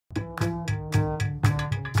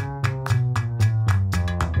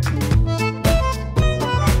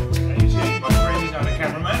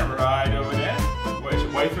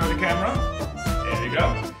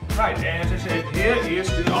Right, and as I said, here is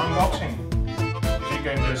the unboxing. So you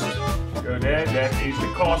can just go there. That is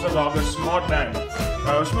the Castle of the Smartband.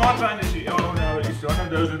 Smartband is, it's one of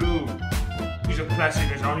those little piece of plastic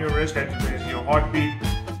that's on your wrist that is your heartbeat,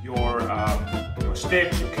 your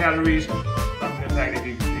steps, your calories, something the fact that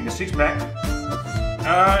you in the six-pack.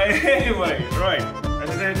 Anyway, right, as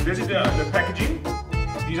I said, this is the packaging.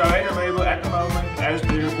 These are available at the moment as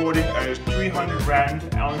the recording as 300 Rand,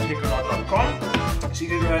 alantickernot.com.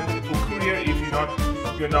 60 Rand for courier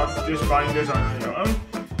if you're not just buying this on your own.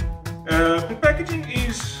 The packaging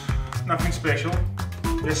is nothing special.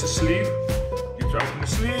 There's a sleeve. You open the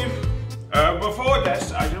sleeve. Before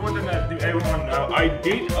this, I just want to let everyone know I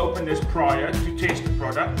did open this prior to test the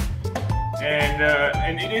product,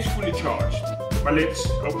 and it is fully charged. But let's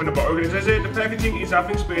open the box. As I said, the packaging is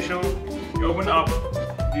nothing special. You open up.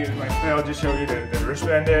 I'll just show you the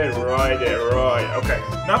wristband there, right there, right. Okay,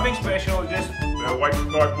 nothing special, just white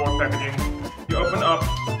cardboard packaging. You open up,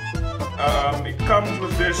 it comes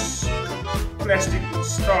with this plastic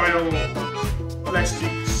silicone, I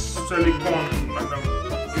don't know,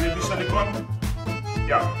 is it the silicone?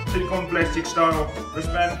 Yeah, silicone plastic style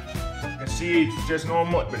wristband. You can see it's just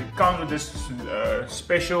normal, but it comes with this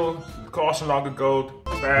special Castle Gold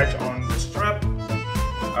badge on the strap.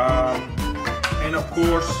 And of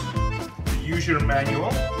course, the user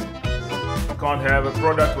manual. You can't have a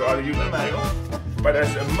product without a user manual, but as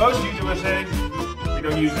most YouTubers say, we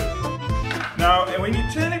don't use it. Now, and when you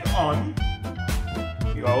turn it on,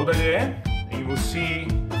 you hold it there, and you will see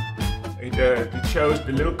it shows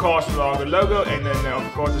the little Castle logo, and then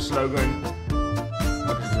of course the slogan.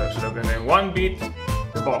 What is the slogan? And one beat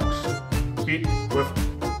the box. Beat with.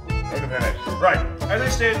 Right, as I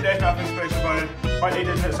said, there's nothing special about it, but it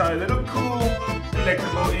is a little cool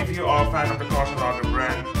collectible if you are a fan of the Castle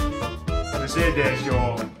brand. As I said, there's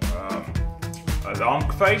your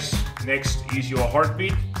alarm face, next is your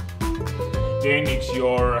heartbeat, then it's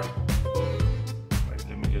your,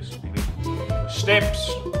 let me just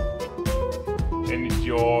steps, then it's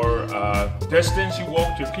your distance you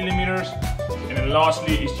walk, your kilometers, and then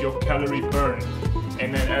lastly is your calorie burn.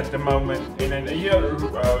 And then at the moment, and then here,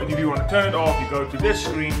 if you want to turn it off, you go to this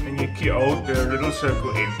screen and you hold the little circle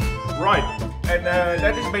in. Right, and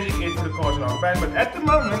that is basically it for the Castle band. But at the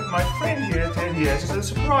moment, my friend here said he has a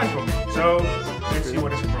surprise for me. So let's see what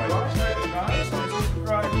the surprise is. Guys, there's a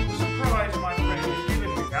surprise my friend is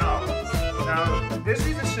giving me now. Now, this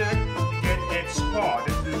is a shirt you get at Spar.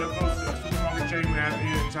 This is the local supermarket chain we have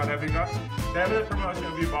here in South Africa. They have a promotion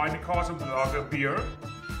if you buy the Castle beer.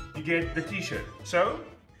 You get the t-shirt. So,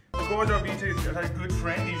 because of being a good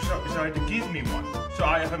friend, he decided to give me one. So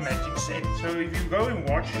I have a matching set. So if you go and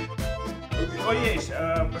watch, oh yes,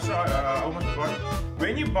 sorry, I almost forgot.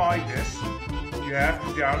 When you buy this, you have to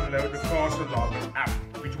download the Castle app,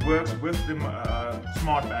 which works with the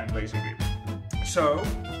Smartband basically. So,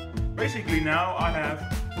 basically now I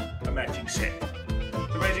have a matching set.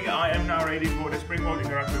 So basically I am now ready for the Springboard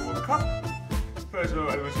Interactive World Cup. First of all,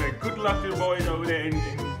 I would say good luck to the boys over there in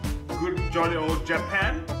good jolly old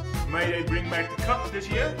Japan. May they bring back the cup this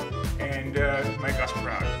year and make us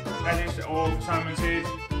proud. That is all Simon says.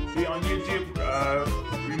 Be on YouTube.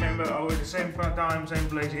 Remember, always the same time, same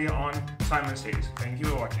place here on Simon Says. Thank you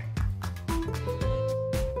for watching.